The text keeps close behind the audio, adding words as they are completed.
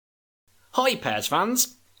Hi, Pears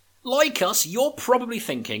fans. Like us, you're probably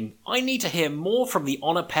thinking, I need to hear more from the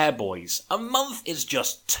Honour Pear boys. A month is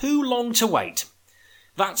just too long to wait.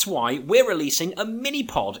 That's why we're releasing a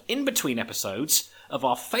mini-pod in between episodes of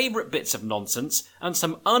our favourite bits of nonsense and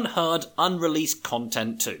some unheard, unreleased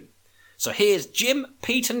content too. So here's Jim,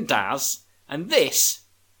 Pete and Daz, and this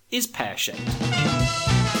is Pear-shaped.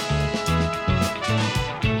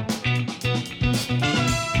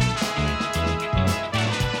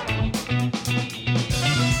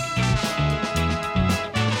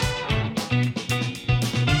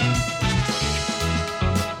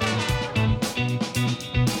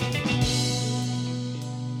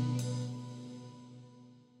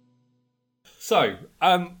 So,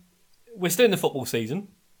 we're still in the football season.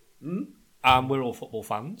 We're all football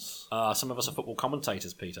fans. Some of us are football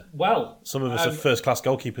commentators, Peter. Well, some of us are first-class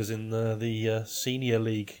goalkeepers in the senior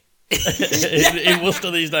league in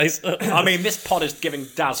Worcester these days. I mean, this pod is giving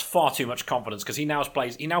Daz far too much confidence because he now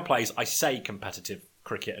plays, I say, competitive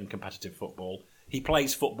cricket and competitive football. He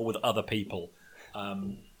plays football with other people,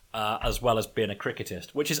 as well as being a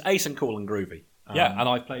cricketist, which is ace and cool and groovy. Yeah, and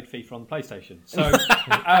I've played FIFA on the PlayStation. So,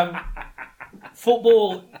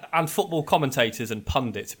 football and football commentators and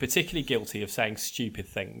pundits are particularly guilty of saying stupid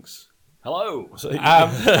things. Hello.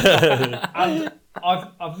 And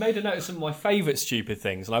I've made a note of some of my favourite stupid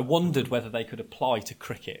things, and I wondered whether they could apply to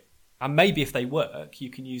cricket. And maybe if they work, you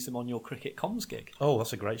can use them on your cricket comms gig. Oh,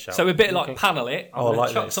 that's a great shout. So a bit like panel it. I'm going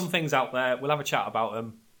to chuck this. some things out there. We'll have a chat about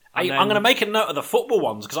them. I'm going to make a note of the football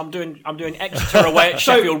ones because I'm doing Exeter away at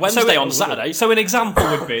Sheffield Wednesday on Saturday. So an example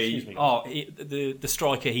would be, the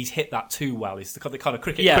striker, he's hit that too well. Is the kind of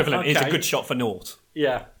cricket equivalent is a good shot for naught.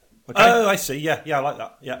 Yeah. Okay. Oh, I see. Yeah, I like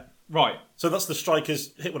that. Yeah. Right. So that's the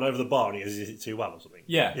striker's hit one over the bar and he has hit it too well or something.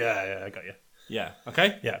 Yeah. Yeah, I got you. Yeah.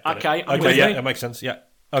 Okay. Yeah. Okay. Yeah, that makes sense. Yeah.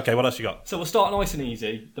 Okay, what else you got? So we'll start nice and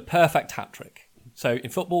easy. The perfect hat trick. So in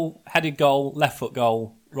football, headed goal, left foot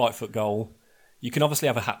goal, right foot goal. You can obviously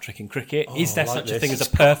have a hat trick in cricket. Is there such a thing as a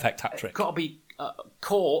perfect hat trick? It's got to be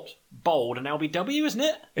caught, bowled, and LBW, isn't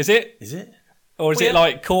it? Is it? Is it? Or is it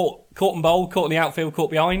like caught and bowled, caught in the outfield, caught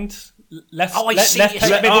behind? Left, see. left peg,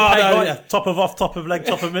 middle peg, right? Yeah. Top of off, top of leg,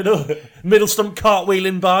 top of middle. Middle stump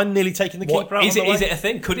cartwheeling by, nearly taking the keeper out. Is it a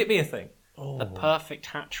thing? Could it be a thing? Oh. The perfect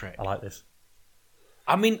hat trick. I like this.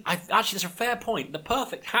 I mean, actually, that's a fair point. The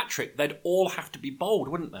perfect hat trick, they'd all have to be bowled,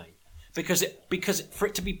 wouldn't they? Because for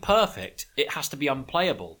it to be perfect, it has to be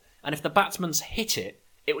unplayable. And if the batsman's hit it,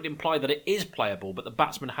 it would imply that it is playable, but the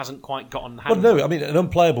batsman hasn't quite gotten the handle. Well, no, I mean, an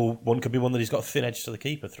unplayable one could be one that he's got a thin edge to the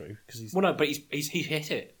keeper through. Well, no, but he's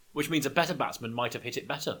hit it, which means a better batsman might have hit it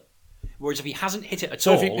better. Whereas if he hasn't hit it at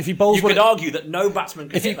all, if he bowls you could argue that no batsman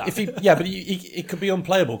could hit that. But it could be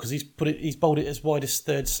unplayable because he's bowled it as wide as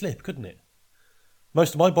third slip, couldn't it?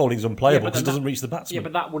 Most of my bowling's unplayable because it doesn't reach the batsman. Yeah,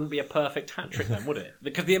 but that wouldn't be a perfect hat trick then, would it?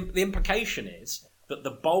 Because the implication is that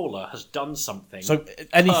the bowler has done something. So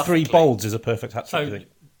any perfectly. 3 bowls is a perfect hat trick. So is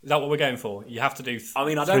that what we're going for? You have to do. I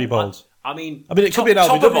mean, I don't. 3 bowls. I mean, it could be an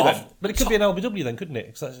LBW then. But it could be an LBW then, couldn't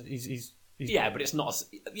it? He's yeah, but it's not.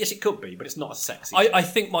 Yes, it could be, but it's not as sexy. I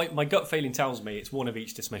think my gut feeling tells me it's one of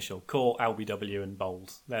each dismissal: caught, LBW, and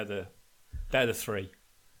bowled. They're the 3.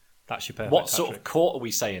 That's your perfect. What hat sort trick. of caught are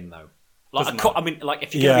we saying though? Like I mean, like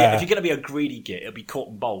if you're going to be a greedy git, it'll be caught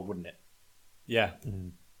and bowled, wouldn't it? Yeah.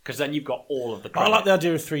 Because then you've got all of the I credit. like the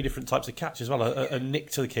idea of 3 different types of catch as well. A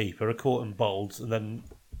nick to the keeper, a caught and bowled, and then...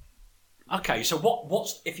 Okay, so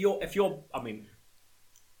what's... If you're... I mean,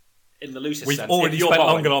 in the loosest We've sense... We've already if you're spent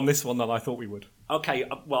bowling, longer on this one than I thought we would. Okay,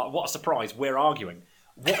 well, what a surprise. We're arguing.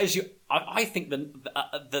 What is your... I think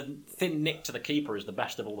the thin nick to the keeper is the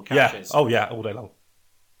best of all the catches. Yeah. Oh, yeah, all day long.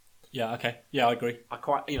 Yeah, okay. Yeah, I agree. I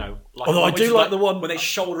quite, like... Although I do like the one... when they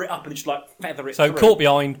shoulder it up and just, like, feather it So through. caught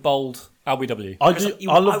behind, bowled, LBW. I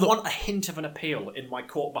want a hint of an appeal in my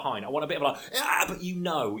caught behind. I want a bit of like, but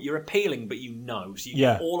you're appealing, but so you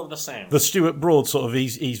get all of the sound. The Stuart Broad sort of,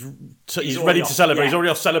 he's ready to celebrate. Yeah. He's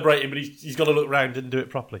already off celebrating, but he's got to look round and do it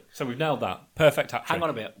properly. So we've nailed that. Perfect hat trick. Hang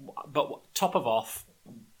on a bit. But top of off,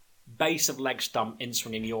 base of leg stump, in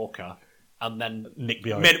swinging Yorker, and then nick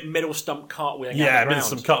behind. Middle stump cartwheeling. Yeah, middle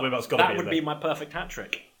stump cartwheel. That would be my perfect hat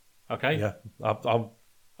trick. Okay. Yeah.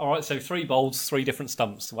 All right, so 3 bowls, 3 different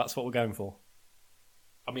stumps. So that's what we're going for.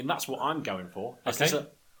 I mean, that's what I'm going for. Okay.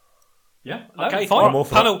 Yeah. Okay. Fine.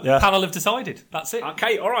 Panel have decided. That's it.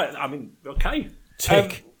 Okay. All right. I mean, okay.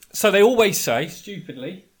 Tick. So they always say,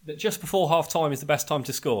 stupidly, that just before half time is the best time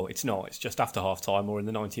to score. It's not. It's just after half time or in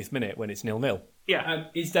the 90th minute when it's 0-0. Yeah.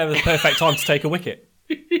 Is there the perfect time to take a wicket?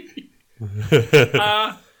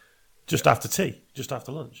 Just after tea. Just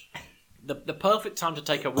after lunch. The perfect time to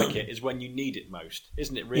take a wicket is when you need it most,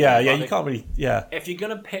 isn't it? Really? Yeah. You can't really. Yeah. If you're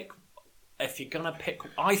going to pick if you're going to pick,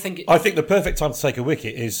 I think the perfect time to take a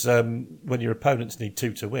wicket is when your opponents need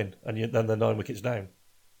 2 to win, and then they're 9 wickets down.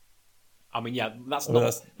 I mean, yeah, that's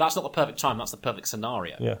not the perfect time. That's the perfect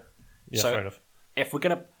scenario. Yeah, so, fair enough. If we're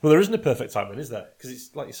going to... Well, there isn't a perfect time then, is there? Because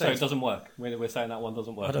it's like you say... So it doesn't work. We're saying that one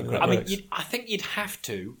doesn't work. I don't think I mean, I think you'd have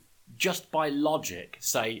to, just by logic,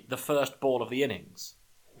 say the first ball of the innings.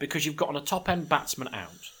 Because you've got a top-end batsman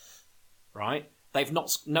out, right?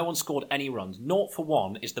 No one scored any runs. 0 for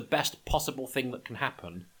 1 is the best possible thing that can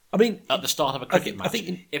happen. I mean... At the start of a cricket match. I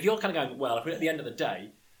think if you're kind of going, well, if we're at the end of the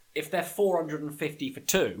day... If they're 450 for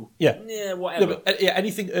 2, whatever. No, but,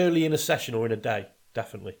 anything early in a session or in a day,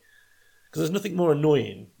 definitely. Because there's nothing more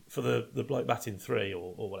annoying for the bloke batting 3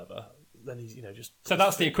 or whatever than he's just. So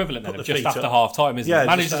that's the equivalent then of just after up. half time, isn't it?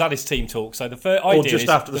 Manager's had his team talk. So the first idea just is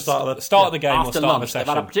after the start of the game after or start lunch. of a session.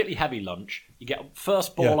 They've had a particularly heavy lunch. You get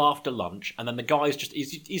first ball after lunch, and then the guy's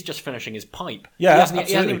he's just finishing his pipe. Yeah, he hasn't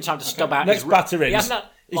even time to stub out. Next batter in.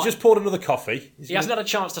 He's just poured another coffee. He hasn't had a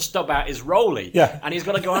chance to stub out his rollie. Yeah. And he's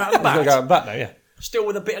got to go out and bat. He's got to go out and bat now, yeah. Still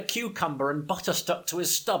with a bit of cucumber and butter stuck to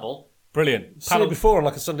his stubble. Brilliant. Seen it before on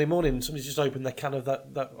like a Sunday morning, somebody's just opened their can of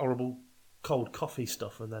that horrible cold coffee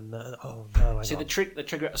stuff, and then See the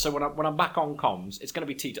trigger. So when I'm back on comms, it's going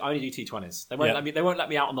to be I only do T20s. They won't let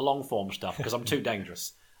me out on the long form stuff because I'm too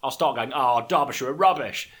dangerous. I'll start going, Derbyshire are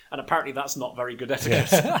rubbish, and apparently that's not very good etiquette.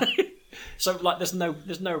 Yeah. So like, there's no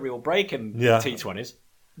real break in T20s.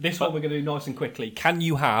 One we're going to do nice and quickly. Can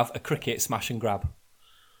you have a cricket smash and grab?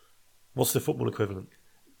 What's the football equivalent?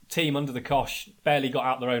 Team under the cosh, barely got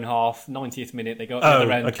out their own half, 90th minute, they go up the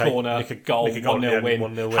other end, corner, goal, 1-0 win.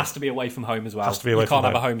 1-0 win. Has to be away from home as well. You can't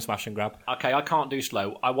have a home smash and grab. Okay, I can't do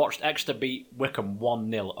slow. I watched Exeter beat Wycombe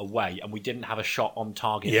 1-0 away, and we didn't have a shot on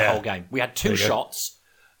target the whole game. We had 2 shots,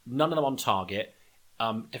 none of them on target.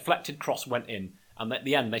 Deflected cross went in, and at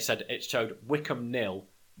the end they said it showed Wycombe 0,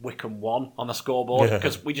 Wycombe 1 on the scoreboard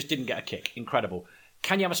because we just didn't get a kick. Incredible.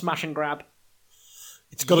 Can you have a smash and grab?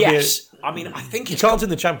 It's got to be. I mean, I think you can't in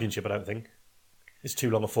the Championship. I don't think it's too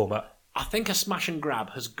long a format. I think a smash and grab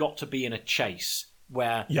has got to be in a chase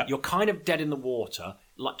where you're kind of dead in the water,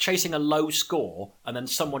 like chasing a low score, and then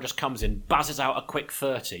someone just comes in, bazzes out a quick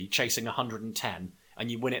 30, chasing 110,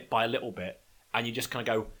 and you win it by a little bit, and you just kind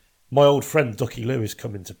of go. My old friend Ducky Lewis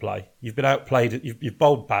come into play. You've been outplayed. You've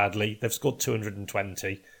bowled badly. They've scored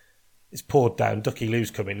 220. It's poured down. Ducky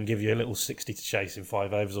Lewis come in and give you a little 60 to chase in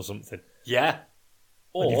 5 overs or something. Yeah.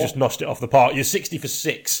 Or and you've just noshed it off the park. You're 60 for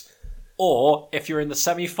 6. Or if you're in the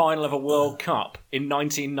semi-final of a World Cup in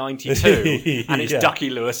 1992 and it's Ducky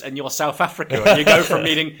Lewis and you're South Africa and you go from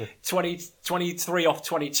needing 23 off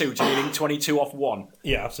 22 to needing 22 off 1.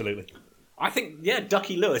 Yeah, absolutely. I think,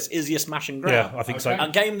 Ducky Lewis is your smash and grab. Yeah, I think so. A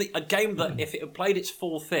game that if it had played its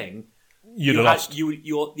full thing, you'd have lost.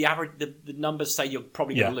 The average, the numbers say you're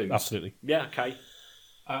probably going to lose. Absolutely. Yeah, okay.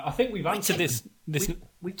 I think we've answered this.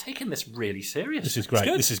 We've taken this really seriously. This is great.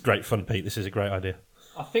 This is great fun, Pete. This is a great idea.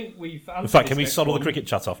 I think we've answered. In fact, can we sod all the cricket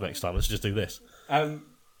chat off next time? Let's just do this.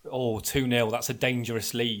 2-0. That's a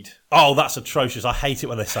dangerous lead. Oh, that's atrocious. I hate it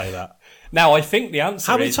when they say that. Now, I think the answer is...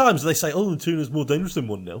 How many times do they say, 2-0 is more dangerous than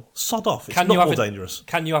 1-0? Sod off. It's not more dangerous.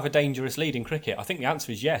 Can you have a dangerous lead in cricket? I think the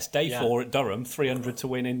answer is yes. Day 4 at Durham, 300 to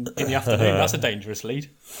win in the afternoon. That's a dangerous lead.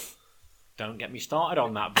 Don't get me started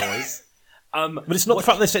on that, boys. But it's not the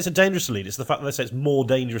fact that they say it's a dangerous lead. It's the fact that they say it's more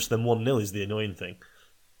dangerous than 1-0 is the annoying thing.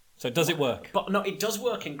 So does it work? But no, it does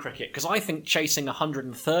work in cricket because I think chasing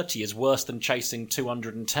 130 is worse than chasing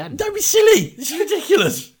 210. Don't be silly. This is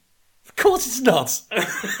ridiculous. Of course it's not.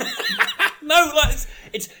 No,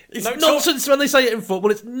 it's nonsense when they say it in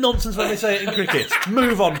football. It's nonsense when they say it in cricket.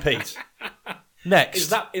 Move on, Pete.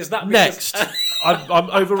 Next. Is that next?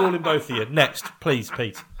 I'm overruling both of you. Next, please,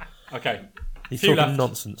 Pete. Okay. You're talking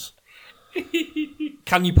nonsense.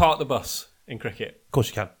 Can you park the bus in cricket? Of course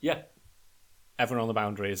you can. Yeah. Everyone on the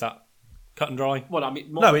boundary, is that cut and dry? Well, I mean,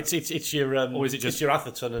 no, it's your or is it just it's your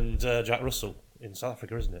Atherton and Jack Russell in South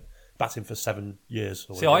Africa, isn't it? Batting for 7 years.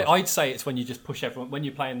 See, I'd say it's when you just push everyone when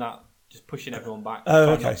you're playing that, just pushing everyone back.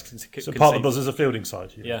 Oh, okay. So part of the buzz is a fielding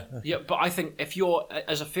side. Yeah, but I think if you're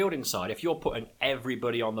as a fielding side, if you're putting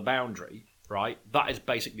everybody on the boundary, right, that is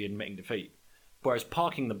basically admitting defeat. Whereas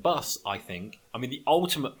parking the bus, I mean, the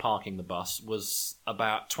ultimate parking the bus was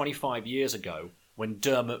about 25 years ago when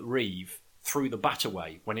Dermot Reeve threw the bat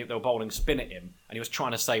away when they were bowling spin at him and he was trying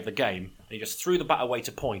to save the game and he just threw the bat away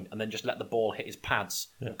to point and then just let the ball hit his pads.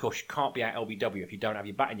 Yeah. Of course, you can't be out LBW if you don't have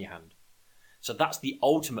your bat in your hand. So that's the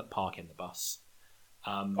ultimate parking the bus.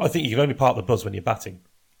 I think you can only park the bus when you're batting.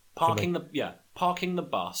 Parking the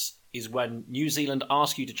bus is when New Zealand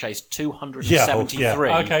ask you to chase 273.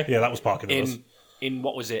 Okay. Yeah, that was parking the bus. In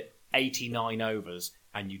what was it, 89 overs.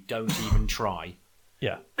 and you don't even try.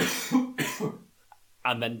 Yeah.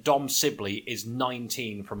 And then Dom Sibley is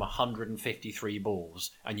 19 from 153 balls,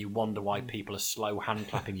 and you wonder why people are slow hand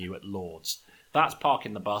clapping you at Lords. That's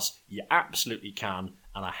parking the bus. You absolutely can,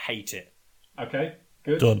 and I hate it. Okay,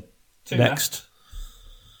 good. Done. Two Next.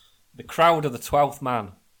 The crowd of the 12th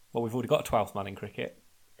man. Well, we've already got a 12th man in cricket.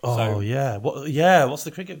 Oh, So- yeah. What's the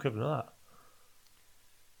cricket equivalent of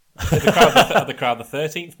that? Did the crowd the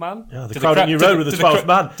 13th man? Yeah, the Did crowd at New Road with the 12th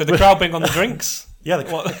man. Did the crowd bring on the drinks? Yeah.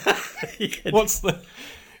 What's the...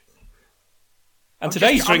 And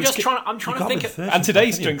today's drinks... I'm trying to think... And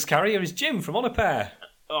today's drinks carrier is Jim from On a Pair.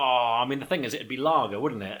 Oh, I mean, the thing is, it'd be lager,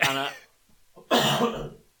 wouldn't it? And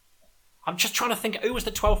I'm just trying to think, who was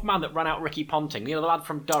the 12th man that ran out Ricky Ponting? You know, the lad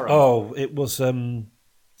from Durham. Oh, it was Surname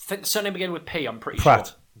beginning with P, I'm pretty Pratt.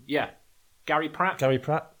 sure. Yeah. Gary Pratt? Gary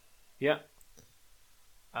Pratt. Yeah.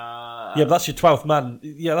 Yeah, but that's your 12th man.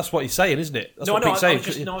 Yeah, that's what he's saying, isn't it? That's what Pete's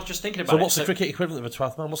saying. I was just thinking about So it. what's the cricket equivalent of a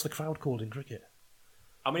 12th man? What's the crowd called in cricket?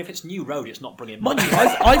 I mean, if it's New Road, it's not bringing Mind money. you,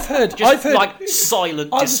 I've heard like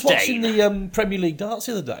silent I was disdain. watching the Premier League darts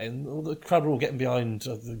the other day, and all the crowd were all getting behind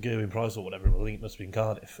the Gerwin Prize or whatever. I think it must have been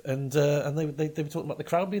Cardiff, and they were talking about the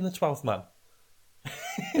crowd being the 12th man.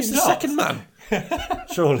 It's the second man,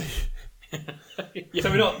 surely. So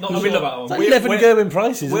we're not sure about It's like 11 Gerwin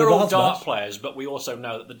Prizes. We're in a all darts dart match. players, but we also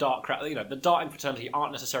know that the dart crowd, the darting fraternity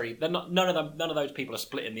aren't necessarily. They're not. None of those people are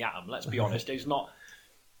split in the atom. Let's be honest. It's not.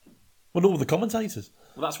 Well, all the commentators.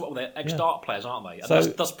 Well, that's what they're ex-dart players, aren't they? And So-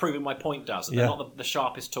 that's proving my point, Daz. That they're not the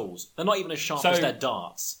sharpest tools. They're not even as sharp So- as their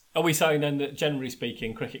darts. Are we saying then that generally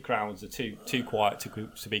speaking, cricket crowds are too quiet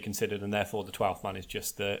to be considered, and therefore the 12th man is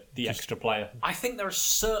just the extra player? I think there are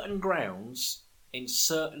certain grounds in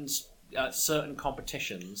certain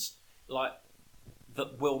competitions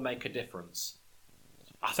that will make a difference.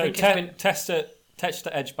 I So think it's been Tester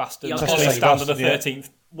Edgbaston Yeah, probably Tester stand on the Edgbaston, 13th.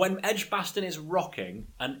 when Edgbaston is rocking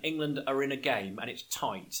and England are in a game and it's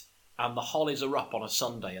tight and the Hollies are up on a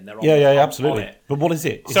Sunday and they're on Absolutely. on it. But what is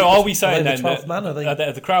it? So are we saying they then the 12th man? Are they?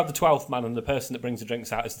 that the crowd the 12th man and the person that brings the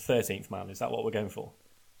drinks out is the 13th man? Is that what we're going for?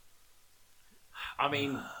 I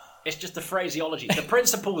mean, it's just the phraseology. The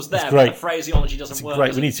principle's there, great. but the phraseology doesn't work. Great.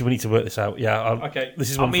 does We it? need to work this out. Yeah. Okay.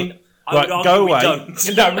 This is I one. mean, I right, would argue go we away.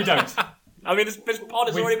 don't. No, we don't. I mean, this pod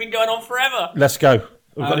has already been going on forever. Let's go.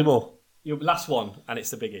 We've got any more? Your last one, and it's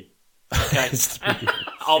the biggie. Okay.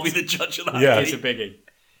 I'll be the judge of that. Yeah. It's a biggie.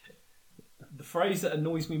 The phrase that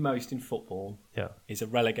annoys me most in football Yeah. is a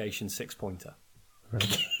relegation 6-pointer.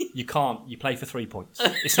 You can't. You play for 3 points.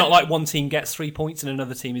 It's not like one team gets 3 points and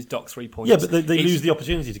another team is docked 3 points. Yeah, but they It's- lose the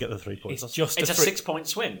opportunity to get the 3 points. It's just It's a three- 6-point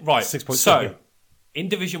swing. Right. 6 points, So, yeah. in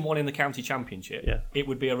Division 1 in the county championship, Yeah. it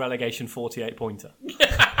would be a relegation 48-pointer.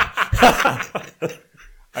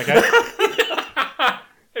 Okay?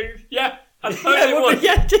 Yeah. I suppose it would.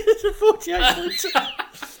 Yeah, it's a 48 pointer.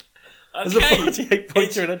 There's a Okay. 48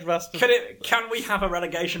 pointer in Edgbaston. Can we have a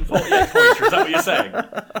relegation 48 pointer? Is that what you're saying?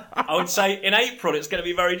 I would say in April it's going to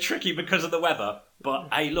be very tricky because of the weather. But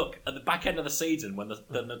hey, look, at the back end of the season when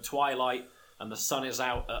the twilight and the sun is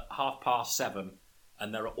out at 7:30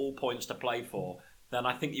 and there are all points to play for, then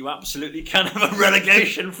I think you absolutely can have a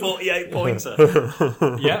relegation 48 pointer.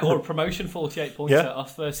 Yeah, or a promotion 48-pointer, Yeah.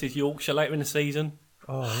 us versus Yorkshire later in the season.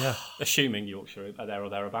 Oh, yeah. Assuming Yorkshire are there or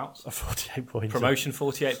thereabouts. A 48 pointer. Promotion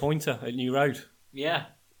 48-pointer at New Road. Yeah.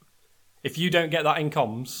 If you don't get that in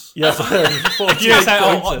comms, Yeah, so if you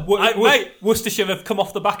say, Mate. Worcestershire have come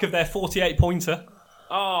off the back of their 48-pointer.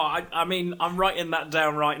 Oh, I mean, I'm writing that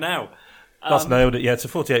down right now. that's nailed it. Yeah, it's a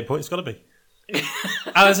 48 point. It's got to be.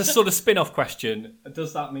 And as a sort of spin-off question,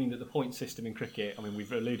 does that mean that the point system in cricket, I mean,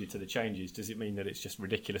 we've alluded to the changes, does it mean that it's just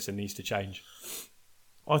ridiculous and needs to change?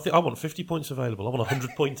 I think I want 50 points available. I want a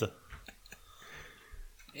 100 pointer.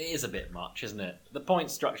 It is a bit much, isn't it? The point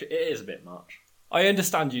structure, it is a bit much. I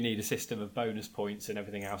understand you need a system of bonus points and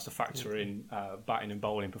everything else to factor in batting and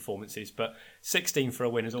bowling performances, but 16 for a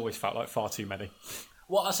win has always felt like far too many.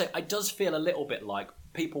 What I say, it does feel a little bit like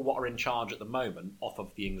people what are in charge at the moment off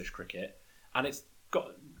of the English cricket, and it's got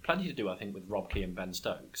plenty to do, I think, with Rob Key and Ben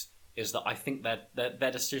Stokes, is that I think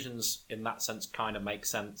their decisions in that sense kind of make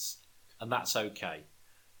sense, and that's okay.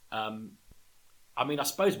 I mean, I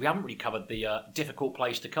suppose we haven't really covered the difficult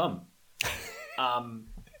place to come.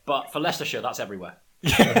 But for Leicestershire, that's everywhere.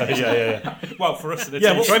 Yeah. Well, for us in the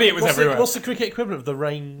Yeah, T20, it was everywhere. What's the cricket equivalent of the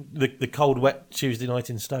rain, the cold, wet Tuesday night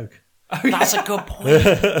in Stoke? That's a good point.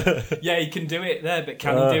 Yeah, he can do it there, but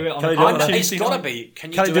can he do it on can a he do it cold on a- It's Tuesday got to night? be.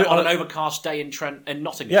 Can you Can do he do it it on on an a- overcast day in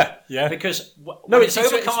Nottingham? Yeah. Because No, when it's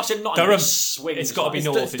it's- overcast in Nottingham, Durham. it swings. It's got to be like-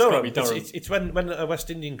 north. It's got to be Durham. Durham. It's when a West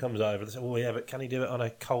Indian comes over. They say, "Oh yeah, but can he do it on a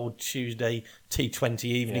cold Tuesday T20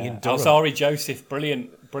 evening in Durham. Alzari Joseph, brilliant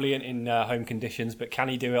in home conditions, but can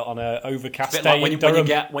he do it on an overcast It's a bit day like in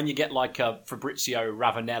Durham? when you get like Fabrizio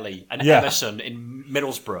Ravanelli and Emerson in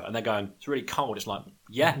Middlesbrough, and they're going, it's really cold. It's like,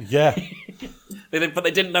 yeah. But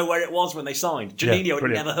they didn't know where it was when they signed. Janino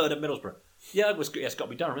had never heard of Middlesbrough. Yeah, it's got to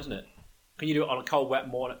be Durham, isn't it? Can you do it on a cold, wet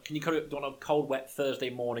morning? Can you do it on a cold, wet Thursday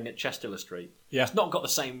morning at Chesterler Street? Yeah. It's not got the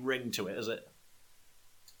same ring to it, has it?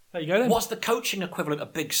 There you go then. What's the coaching equivalent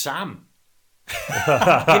of Big Sam?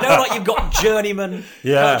 Like you've got journeyman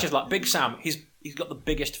coaches like Big Sam. He's got the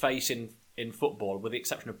biggest face in football, with the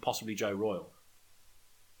exception of possibly Joe Royle.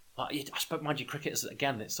 Like, I suppose, mind you, cricket is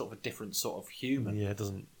again, it's sort of a different sort of human. Yeah, it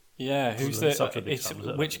doesn't. Yeah,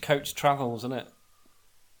 which coach travels, isn't it?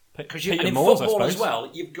 Because in football as well,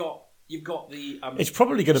 you've got the. It's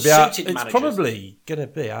probably going to be managers. probably going to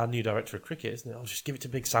be our new director of cricket, isn't it? I'll just give it to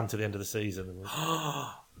Big Sam to the end of the season.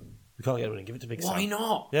 We can't get rid of it. Give it to Big Sam. Why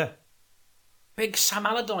not? Yeah. Big Sam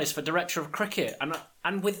Allardyce for director of cricket,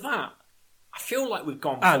 and with that, I feel like we've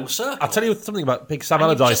gone full circle. I'll tell you something about Big Sam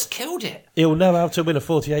Allardyce. You've just killed it. He'll know how to win a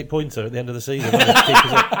 48-pointer at the end of the season.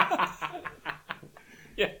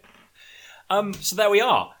 Yeah. So there we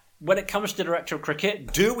are. When it comes to director of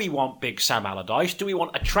cricket, do we want Big Sam Allardyce? Do we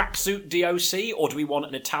want a tracksuit DOC, or do we want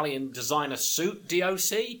an Italian designer suit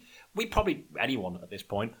DOC? Anyone at this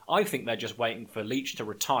point. I think they're just waiting for Leach to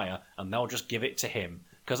retire, and they'll just give it to him.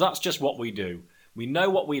 Because that's just what we do. We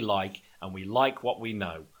know what we like, and we like what we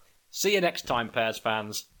know. See you next time, Pears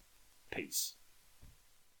fans. Peace.